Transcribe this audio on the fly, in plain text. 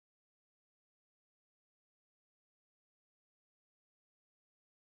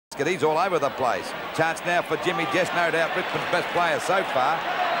basket. He's all over the place. Chance now for Jimmy Jess, no doubt Richmond's best player so far.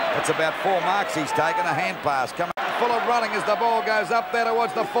 That's about 4 marks he's taken. A hand pass coming full of running as the ball goes up there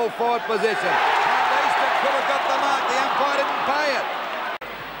towards the full forward position. And Easton could have got the mark. The umpire didn't pay it.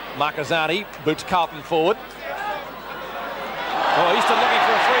 Marquezani boots Carlton forward. Oh, Easton looking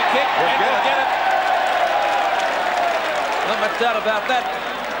for a free kick and will get it. Not much doubt about that.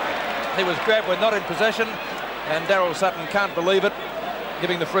 He was grabbed when not in possession, and Daryl Sutton can't believe it,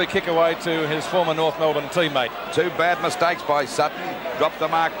 giving the free kick away to his former North Melbourne teammate. 2 bad mistakes by Sutton. Dropped the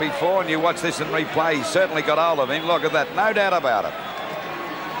mark before, and you watch this in replay. He's certainly got hold of him. Look at that, no doubt about it.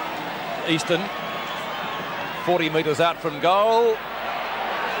 Easton, 40 metres out from goal.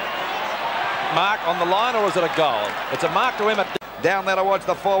 Mark on the line, or is it a goal? It's a mark to him. Down there towards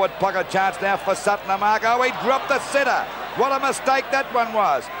the forward pocket. Chance now for Sutton, a mark. Oh, he dropped the sitter. What a mistake that one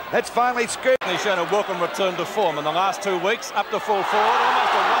was. It's finally scooped. He's shown a welcome return to form in the last 2 weeks. Up to full forward,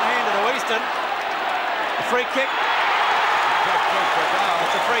 almost a one-hander to Easton. A free kick.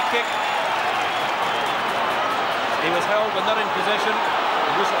 It's a free kick. He was held but not in possession.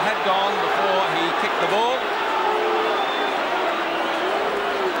 The whistle had gone before he kicked the ball.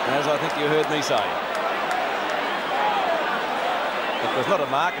 As I think you heard me say. It was not a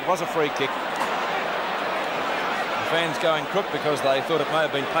mark, it was a free kick. The fans going crook because they thought it may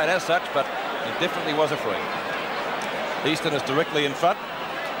have been played as such, but it definitely was a free. Easton is directly in front.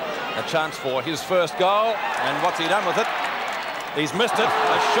 A chance for his first goal, and what's he done with it? He's missed it.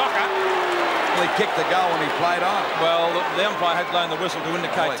 A shocker. He kicked the goal when he played on. Well, the umpire had blown the whistle to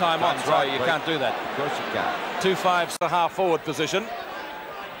indicate time on, so you can't do that. Of course you can't. 2-5's the half-forward position.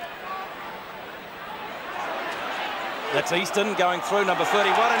 That's Easton going through number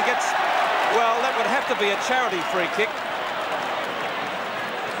 31 and gets, well, that would have to be a charity free kick.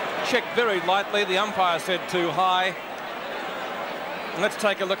 Checked very lightly. The umpire said too high. Let's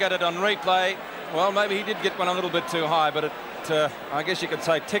take a look at it on replay. Well, maybe he did get one a little bit too high, but I guess you could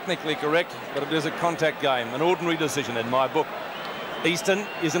say technically correct, but it is a contact game, an ordinary decision in my book. Easton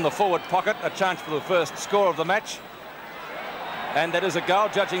is in the forward pocket, a chance for the first score of the match. And that is a goal,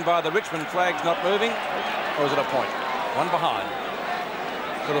 judging by the Richmond flags not moving. Or is it a point? One behind.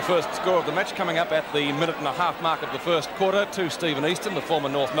 For the first score of the match, coming up at the 1.5-minute mark of the first quarter to Steve Easton, the former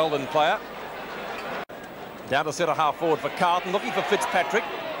North Melbourne player. Down to centre half forward for Carlton, looking for Fitzpatrick.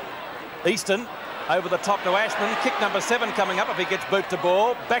 Easton over the top to Ashman. Kick number 7 coming up if he gets boot to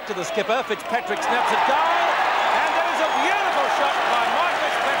ball. Back to the skipper. Fitzpatrick snaps it. Goal! And there's a beautiful shot by Mike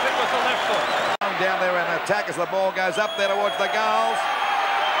Fitzpatrick with the left foot. Down there in attack as the ball goes up there towards the goals.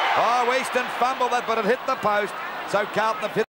 Oh, Easton fumbled that, but it hit the post. So Carlton have hit